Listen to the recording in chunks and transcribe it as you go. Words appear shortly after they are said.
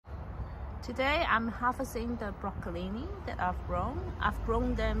Today I'm harvesting the broccolini that I've grown. I've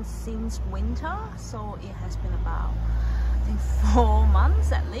grown them since winter, so it has been about, I think, 4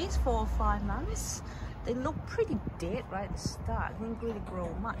 months at least, 4 or 5 months. They look pretty dead right at the start. They didn't really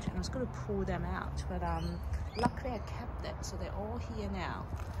grow much, and I was going to pull them out, but luckily I kept them, so they're all here now.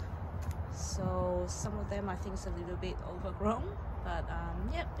 So some of them I think is a little bit overgrown, but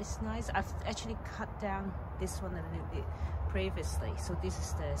yeah, it's nice. I've actually cut down this one a little bit previously, so this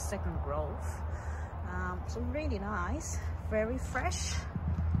is the second growth. So really nice, very fresh.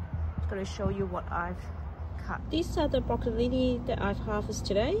 I'm going to show you what I've cut. These are the broccolini that I've harvested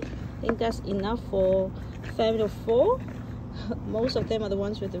today. I think that's enough for a family of 4. Most of them are the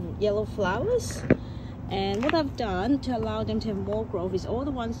ones with the yellow flowers. And what I've done to allow them to have more growth is all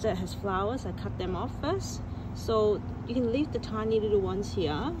the ones that has flowers, I cut them off first. So you can leave the tiny little ones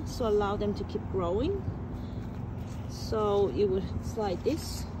here, so allow them to keep growing. So it would slide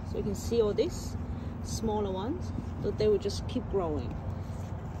this, so you can see all these smaller ones, so they will just keep growing.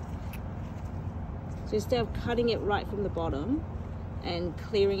 So instead of cutting it right from the bottom and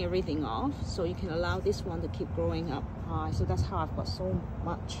clearing everything off, so you can allow this one to keep growing up high. So that's how I've got so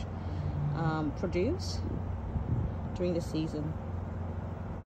much produce during the season.